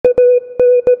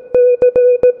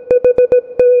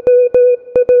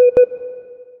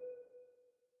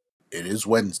is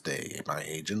Wednesday, my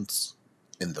agents.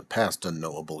 In the past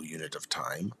unknowable unit of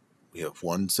time, we have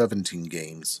won 17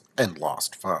 games and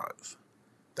lost 5.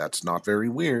 That's not very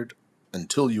weird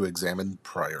until you examine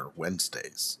prior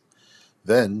Wednesdays.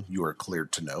 Then you are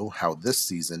cleared to know how this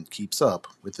season keeps up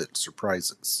with its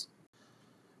surprises.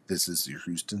 This is your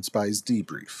Houston Spies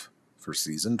debrief for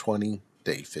Season 20,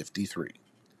 Day 53.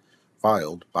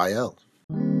 Filed by L.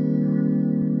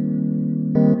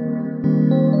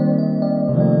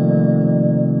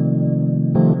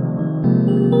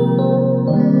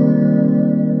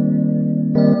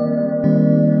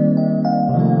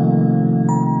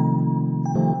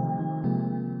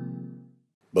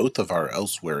 Both of our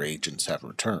elsewhere agents have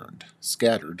returned,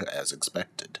 scattered as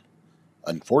expected.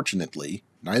 Unfortunately,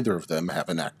 neither of them have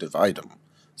an active item,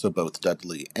 so both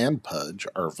Dudley and Pudge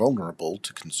are vulnerable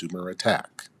to consumer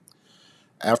attack.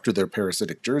 After their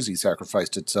parasitic jersey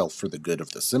sacrificed itself for the good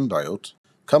of the symbiote,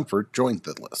 Comfort joined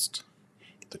the list.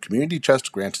 The community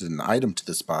chest granted an item to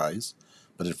the spies,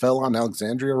 but it fell on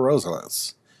Alexandria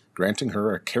Rosales, granting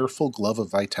her a careful glove of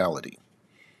vitality.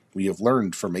 We have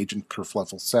learned from Agent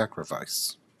Kerfluffle's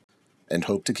sacrifice, and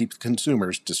hope to keep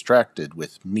consumers distracted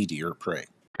with meatier prey.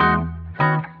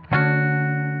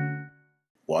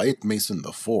 Wyatt Mason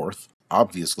IV,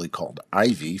 obviously called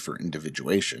Ivy for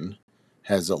individuation,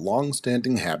 has a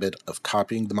long-standing habit of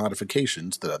copying the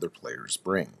modifications that other players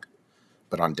bring.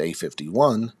 But on day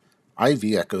 51,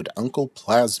 Ivy echoed Uncle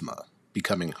Plasma,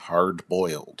 becoming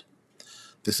hard-boiled.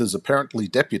 This has apparently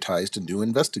deputized a new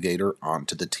investigator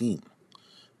onto the team.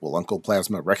 Will Uncle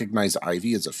Plasma recognize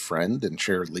Ivy as a friend and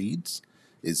share leads?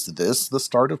 Is this the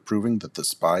start of proving that the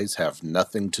spies have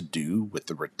nothing to do with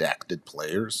the redacted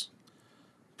players?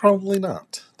 Probably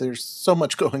not. There's so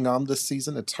much going on this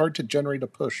season, it's hard to generate a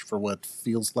push for what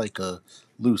feels like a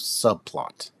loose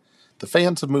subplot. The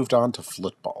fans have moved on to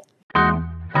football.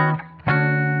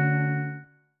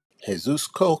 Jesus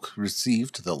Koch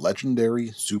received the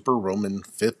legendary Super Roman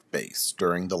 5th base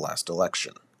during the last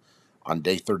election. On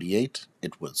day 38,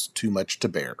 it was too much to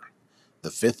bear. The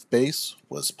 5th base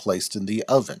was placed in the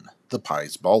oven, the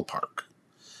Pies ballpark.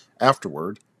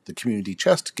 Afterward, the community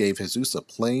chest gave Jesus a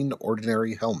plain,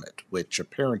 ordinary helmet, which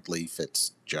apparently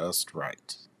fits just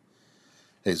right.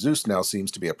 Jesus now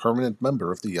seems to be a permanent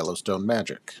member of the Yellowstone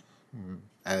Magic.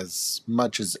 As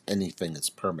much as anything is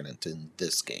permanent in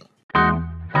this game.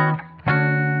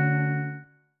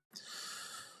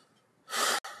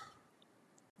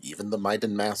 Even the might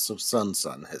and mass of Sun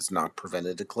has not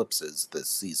prevented eclipses this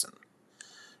season.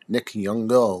 Nick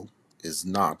Young-Go is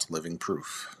not living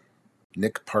proof.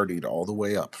 Nick partied all the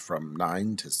way up from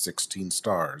 9 to 16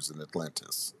 stars in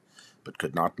Atlantis, but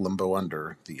could not limbo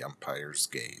under the umpire's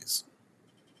gaze.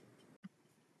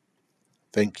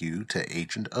 Thank you to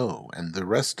Agent O and the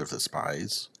rest of the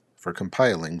spies for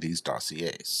compiling these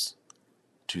dossiers.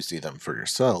 To see them for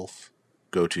yourself,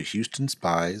 go to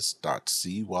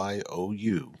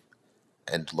houstonspies.cyu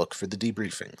and look for the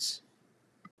debriefings.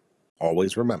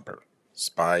 Always remember,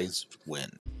 spies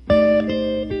win.